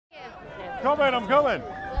Coming, I'm coming.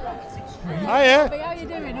 Hiya. Hiya. How are you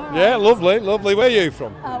doing? All right. Yeah, lovely, lovely. Where are you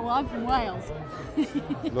from? Well, I'm from Wales.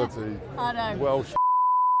 Bloody I know. Welsh.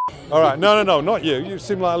 All right, no, not you. You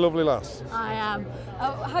seem like a lovely lass. I am.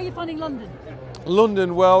 How are you finding London?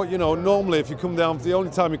 London, well, you know, normally if you come down, the only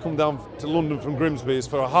time you come down to London from Grimsby is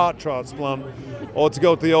for a heart transplant or to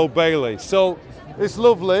go to the Old Bailey. So it's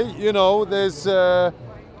lovely, you know, there's,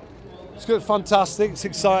 it's good, fantastic, it's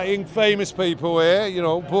exciting, famous people here, you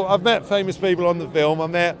know, but I've met famous people on the film. I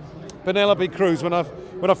met Penelope Cruz. When I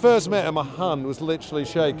first met her, my hand was literally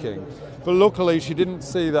shaking. But luckily she didn't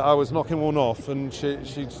see that I was knocking one off, and she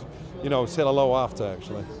you know, said hello after,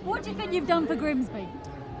 actually. What do you think you've done for Grimsby?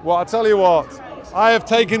 Well, I tell you what, I have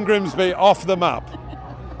taken Grimsby off the map.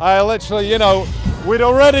 I literally, you know, we'd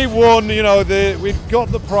already won, you know, we'd got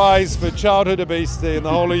the prize for childhood obesity in the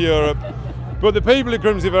whole of Europe. But the people of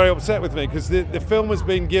Grimsby are very upset with me because the film has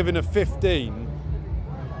been given a 15,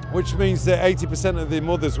 which means that 80% of the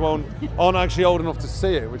mothers aren't actually old enough to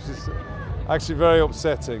see it, which is actually very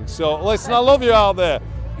upsetting. So listen, I love you out there.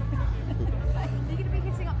 Are you going to be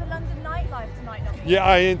hitting up the London nightlife tonight, Nobby? Yeah,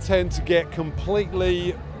 I intend to get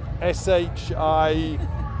completely SHI.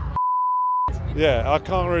 Yeah, I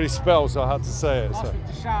can't really spell, so I had to say it. So.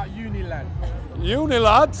 To shout uni lad. Uni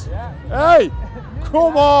lad? Yeah. Hey,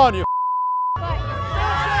 come on, you. Right,